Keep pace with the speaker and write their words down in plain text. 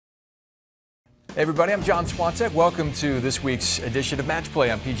Hey everybody, I'm John Swantek. Welcome to this week's edition of Match Play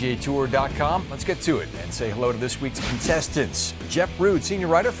on PGATour.com. Let's get to it and say hello to this week's contestants. Jeff Rood, senior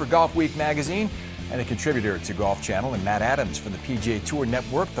writer for Golfweek magazine and a contributor to Golf Channel, and Matt Adams from the PGA Tour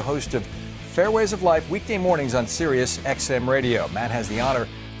Network, the host of Fairways of Life weekday mornings on SiriusXM Radio. Matt has the honor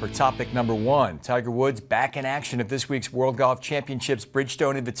for topic number one. Tiger Woods back in action at this week's World Golf Championships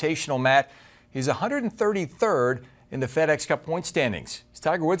Bridgestone Invitational. Matt, he's 133rd in the FedExCup point standings. Is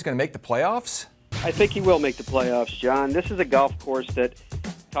Tiger Woods going to make the playoffs? I think he will make the playoffs, John. This is a golf course that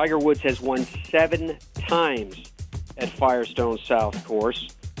Tiger Woods has won 7 times at Firestone South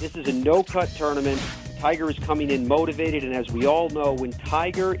Course. This is a no-cut tournament. Tiger is coming in motivated, and as we all know, when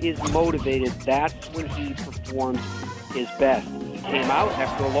Tiger is motivated, that's when he performs his best. He came out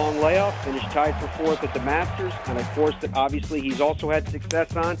after a long layoff, finished tied for 4th at the Masters, and a course that obviously he's also had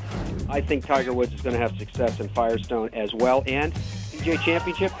success on. I think Tiger Woods is going to have success in Firestone as well. And PGA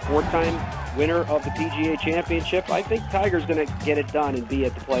Championship, 4-time winner of the PGA Championship. I think Tiger's going to get it done and be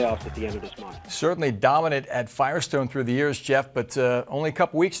at the playoffs at the end of this month. Certainly dominant at Firestone through the years, Jeff, but only a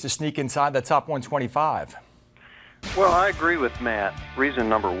couple weeks to sneak inside that top 125. Well, I agree with Matt. Reason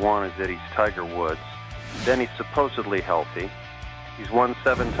number one is that he's Tiger Woods. Then he's supposedly healthy. He's won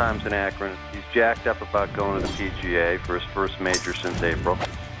 7 times in Akron. He's jacked up about going to the PGA for his first major since April.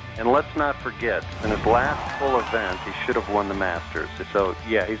 And let's not forget, in his last full event, he should have won the Masters. So,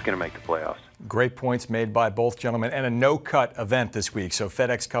 yeah, he's going to make the playoffs. Great points made by both gentlemen, and a no-cut event this week, so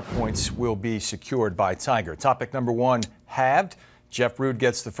FedExCup points will be secured by Tiger. Topic number one, halved. Jeff Rood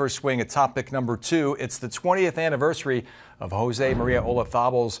gets the first swing at topic number 2. It's the 20th anniversary of Jose Maria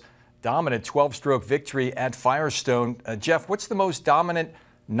Olazábal's dominant 12-stroke victory at Firestone. Jeff, what's the most dominant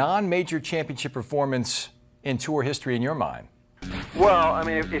non-major championship performance in Tour history in your mind? Well, I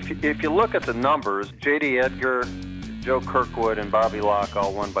mean, if you look at the numbers, J.D. Edgar, Joe Kirkwood, and Bobby Locke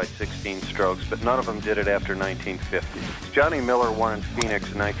all won by 16 strokes, but none of them did it after 1950. Johnny Miller won in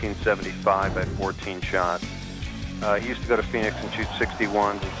Phoenix in 1975 by 14 shots. He used to go to Phoenix and shoot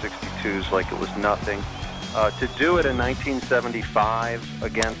 61s and 62s like it was nothing. To do it in 1975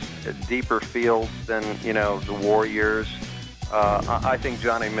 against a deeper field than, the Warriors, I think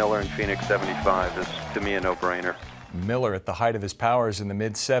Johnny Miller in Phoenix 75 is, to me, a no-brainer. Miller, at the height of his powers in the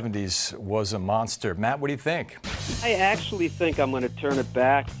mid-70s, was a monster. Matt, what do you think? I actually think I'm going to turn it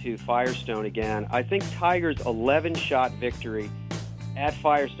back to Firestone again. I think Tiger's 11-shot victory at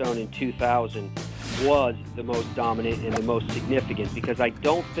Firestone in 2000 was the most dominant and the most significant, because I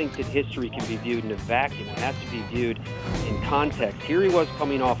don't think that history can be viewed in a vacuum. It has to be viewed in context. Here he was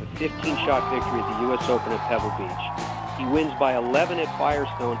coming off a 15-shot victory at the U.S. Open at Pebble Beach. He wins by 11 at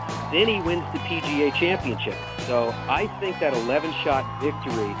Firestone. Then he wins the PGA Championship. So I think that 11-shot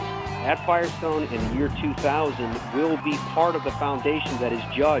victory at Firestone in the year 2000 will be part of the foundation that is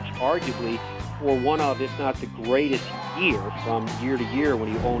judged, arguably, for one of, if not the greatest year from year to year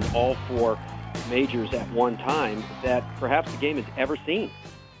when he owned all 4 majors at one time that perhaps the game has ever seen.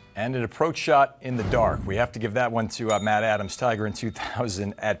 And an approach shot in the dark. We have to give that one to Matt Adams, Tiger in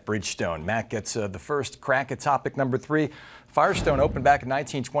 2000 at Bridgestone. Matt gets the first crack at topic number 3. Firestone opened back in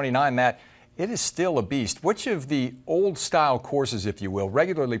 1929. Matt, it is still a beast. Which of the old-style courses, if you will,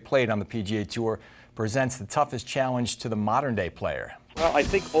 regularly played on the PGA Tour, presents the toughest challenge to the modern-day player? Well, I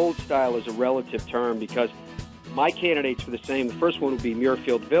think old style is a relative term, because my candidates for the same, the first one would be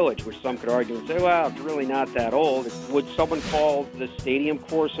Muirfield Village, which some could argue and say, well, it's really not that old. Would someone call the stadium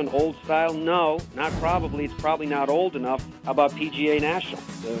course an old style? No, not probably. It's probably not old enough. How about PGA National,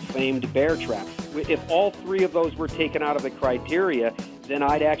 the famed bear trap? If all 3 of those were taken out of the criteria, then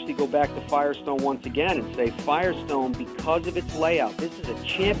I'd actually go back to Firestone once again and say Firestone, because of its layout. This is a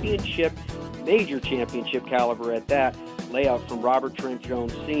championship, major championship caliber at that, layout from Robert Trent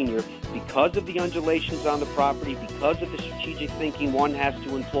Jones Sr. Because of the undulations on the property, because of the strategic thinking one has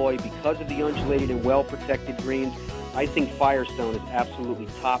to employ, because of the undulated and well-protected greens, I think Firestone is absolutely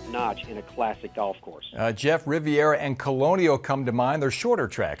top-notch in a classic golf course. Jeff, Riviera and Colonial come to mind. They're shorter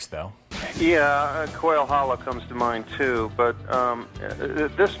tracks, though. Yeah, Quail Hollow comes to mind, too. But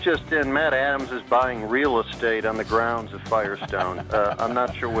this just in, Matt Adams is buying real estate on the grounds of Firestone. I'm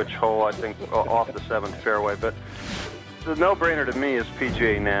not sure which hole, I think off the 7th fairway, but the no-brainer to me is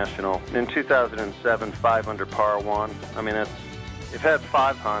PGA National. In 2007, 5 under par 1. I mean, they've had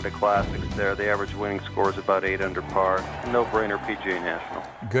 5 Honda Classics there. The average winning score is about 8 under par. No-brainer, PGA National.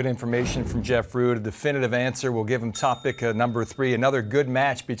 Good information from Jeff Rood. A definitive answer. We'll give him topic number 3. Another good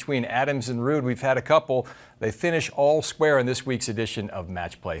match between Adams and Rood. We've had a couple. They finish all square in this week's edition of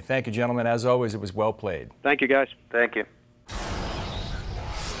Match Play. Thank you, gentlemen. As always, it was well played. Thank you, guys. Thank you.